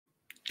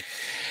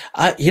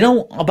You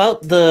know,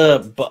 about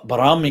the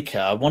Baramika,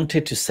 I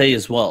wanted to say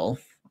as well,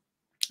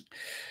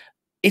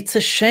 it's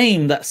a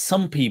shame that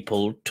some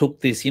people took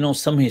this, you know,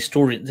 some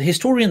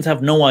historians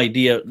have no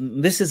idea.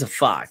 This is a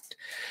fact.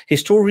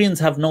 Historians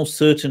have no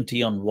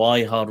certainty on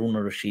why Harun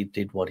al-Rashid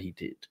did what he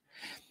did.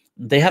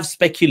 They have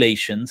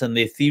speculations and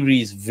their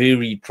theories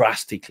vary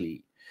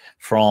drastically,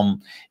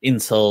 from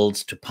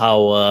insults to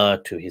power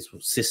to his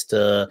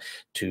sister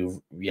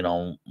to, you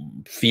know,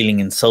 feeling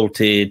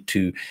insulted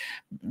to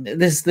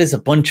there's a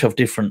bunch of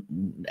different,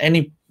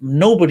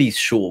 nobody's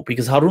sure,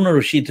 because Harun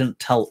al-Rashid didn't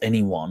tell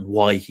anyone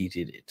why he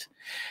did it,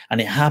 and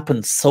it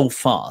happened so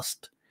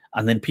fast,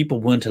 and then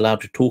people weren't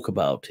allowed to talk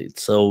about it,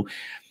 so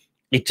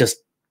it just,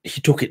 he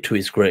took it to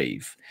his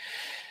grave.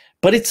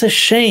 But it's a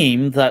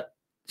shame that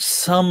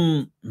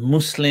some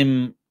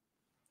Muslims,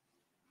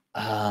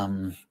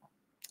 and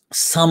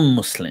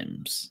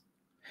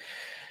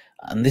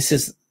this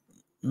is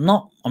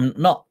not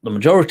the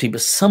majority,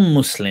 but some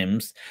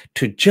Muslims,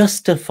 to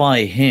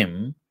justify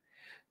him,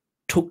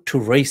 took to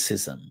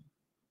racism.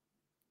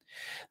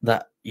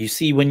 That, you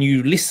see, when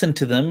you listen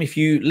to them, if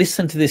you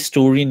listen to this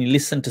story and you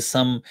listen to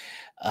some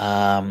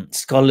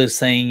scholars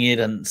saying it,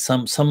 and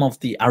some of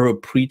the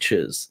Arab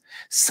preachers,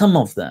 some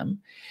of them,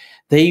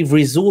 they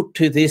resort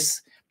to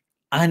this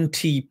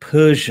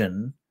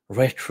anti-Persian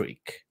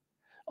rhetoric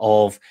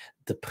of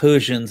the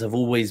Persians have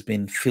always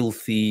been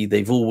filthy,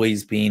 they've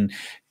always been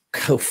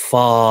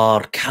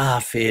kuffar,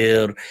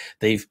 kafir,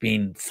 they've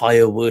been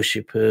fire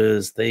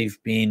worshippers, they've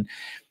been,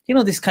 you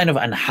know, this kind of,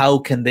 and how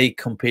can they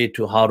compare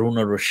to Harun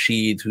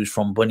al-Rashid, who's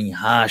from Bani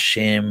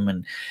Hashim,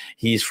 and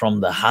he's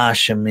from the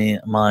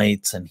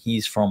Hashemites, and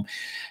he's from,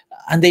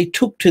 and they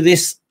took to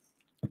this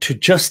to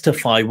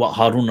justify what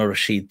Harun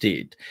al-Rashid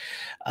did.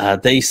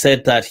 They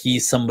said that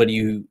he's somebody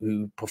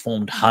who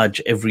performed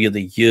Hajj every other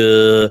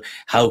year.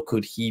 How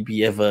could he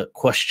be ever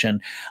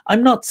questioned?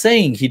 I'm not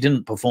saying he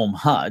didn't perform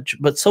Hajj,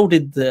 but so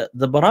did the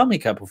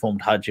Baramika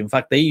performed Hajj. In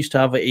fact, they used to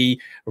have a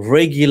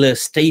regular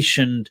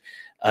stationed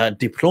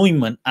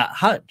deployment at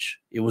Hajj.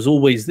 It was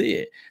always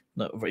there.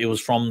 It was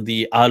from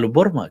the Al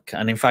Burmak,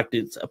 and in fact,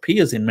 it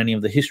appears in many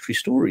of the history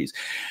stories.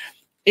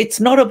 It's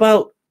not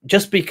about,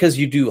 just because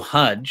you do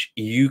Hajj,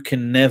 you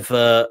can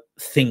never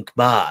think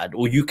bad,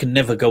 or you can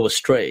never go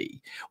astray,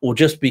 or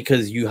just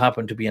because you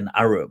happen to be an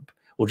Arab,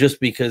 or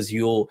just because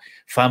your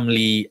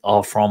family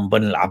are from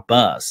Bani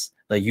al-Abbas,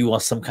 that you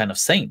are some kind of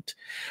saint.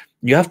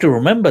 You have to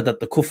remember that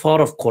the kuffar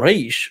of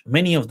Quraysh,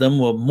 many of them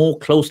were more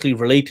closely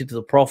related to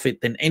the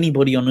Prophet than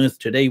anybody on earth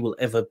today will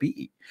ever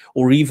be,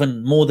 or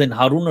even more than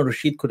Harun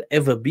al-Rashid could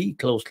ever be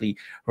closely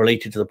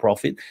related to the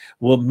Prophet,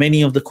 were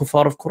many of the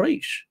kuffar of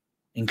Quraysh,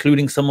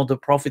 including some of the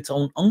Prophet's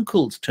own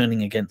uncles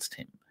turning against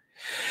him.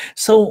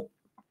 So,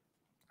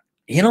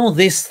 you know,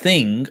 this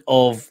thing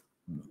of,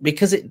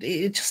 because it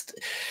just,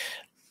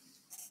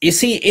 you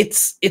see,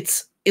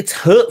 it's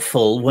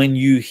hurtful when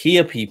you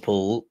hear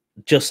people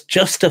just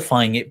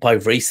justifying it by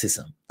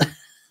racism.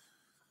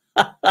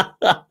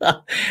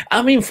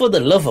 I mean, for the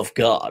love of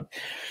God,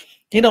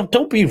 you know,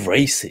 don't be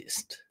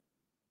racist.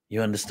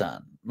 You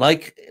understand?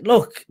 Like,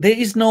 look, there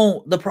is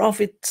no, the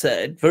Prophet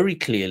said very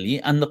clearly,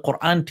 and the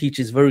Quran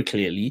teaches very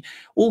clearly,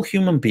 all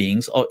human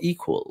beings are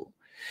equal.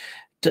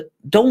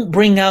 Don't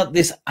bring out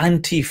this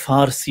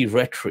anti-Farsi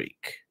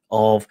rhetoric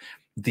of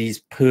these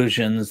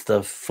Persians,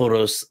 the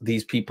Furus,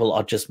 these people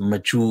are just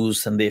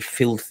Majus and they're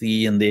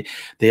filthy and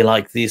they're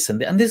like this,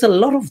 and there's a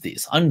lot of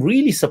this. I'm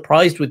really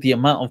surprised with the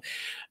amount of,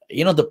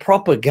 you know, the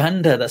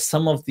propaganda that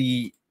some of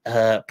the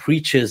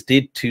preachers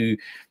did to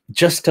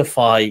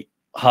justify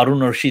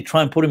Harun al-Rashid,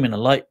 try and put him in a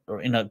light,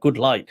 or in a good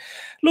light.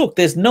 Look,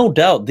 there's no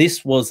doubt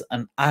this was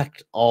an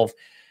act of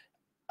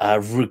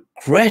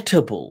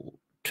regrettable,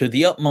 to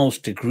the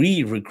utmost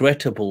degree,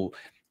 regrettable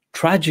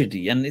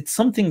tragedy, and it's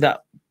something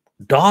that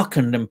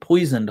darkened and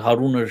poisoned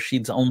Harun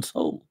al-Rashid's own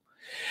soul.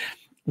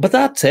 But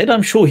that said,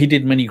 I'm sure he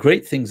did many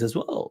great things as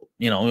well.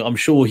 You know, I'm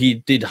sure he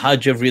did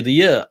Hajj every other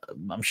year.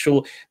 I'm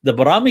sure the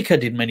Baramika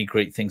did many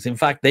great things. In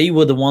fact, they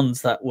were the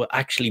ones that were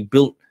actually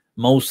built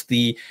most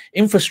the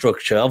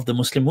infrastructure of the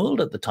Muslim world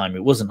at the time.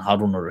 It wasn't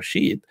Harun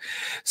al-Rashid.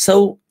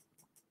 So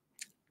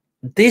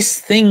this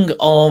thing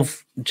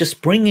of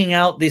just bringing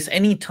out this,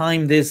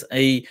 anytime there's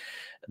a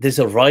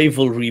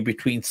rivalry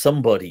between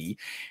somebody,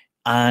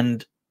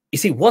 and you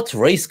see, what's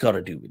race got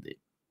to do with it?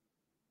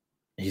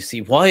 You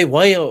see, why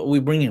are we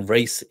bringing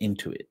race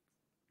into it?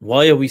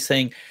 Why are we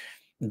saying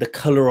the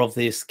color of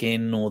their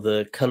skin or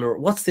the color?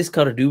 What's this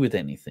got to do with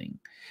anything?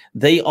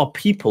 They are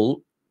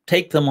people.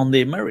 Take them on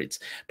their merits.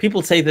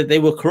 People say that they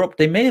were corrupt.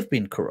 They may have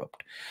been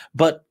corrupt,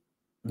 but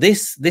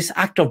this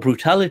act of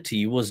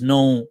brutality was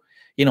no,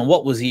 you know,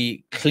 what was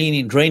he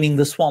cleaning, draining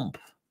the swamp?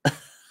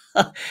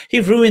 He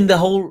ruined the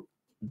whole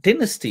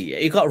dynasty.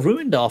 It got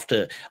ruined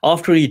after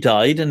he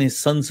died, and his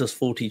sons just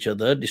fought each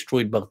other,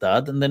 destroyed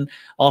Baghdad, and then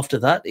after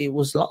that it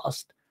was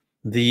lost.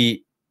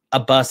 The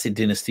Abbasid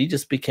dynasty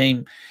just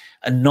became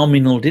a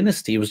nominal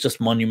dynasty. It was just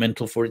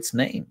monumental for its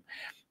name.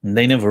 And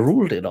they never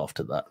ruled it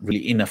after that.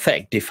 Really, in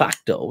effect, de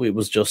facto, it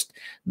was just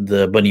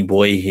the Bani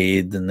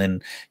Buwayhid, and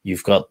then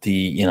you've got the,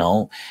 you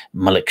know,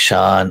 Malik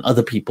Shah and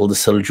other people, the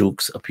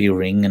Seljuks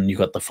appearing, and you've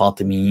got the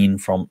Fatimiyyin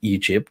from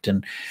Egypt.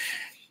 And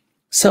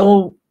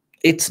so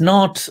it's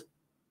not,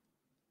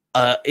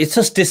 it's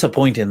just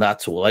disappointing,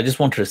 that's all. I just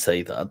wanted to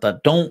say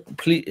that don't,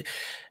 please,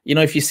 you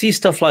know, if you see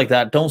stuff like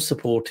that, don't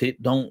support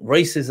it. Don't.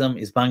 Racism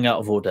is bang out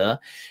of order.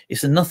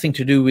 It's nothing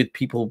to do with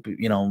people,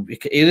 you know,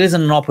 it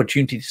isn't an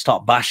opportunity to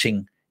start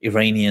bashing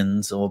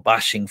Iranians or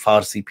bashing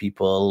Farsi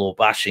people or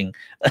bashing,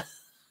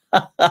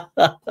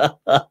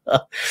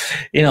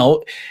 you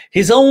know,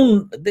 his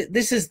own,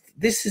 this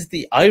is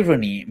the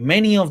irony.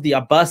 Many of the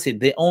Abbasid,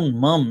 their own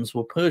mums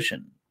were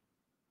Persian.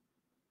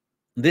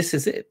 This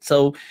is it.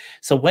 So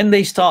when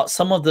they start,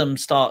 some of them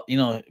start, you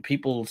know,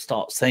 people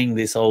start saying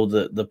this, oh,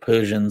 the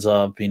Persians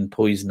are being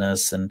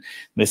poisonous and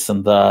this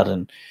and that,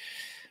 and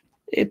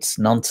it's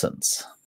nonsense.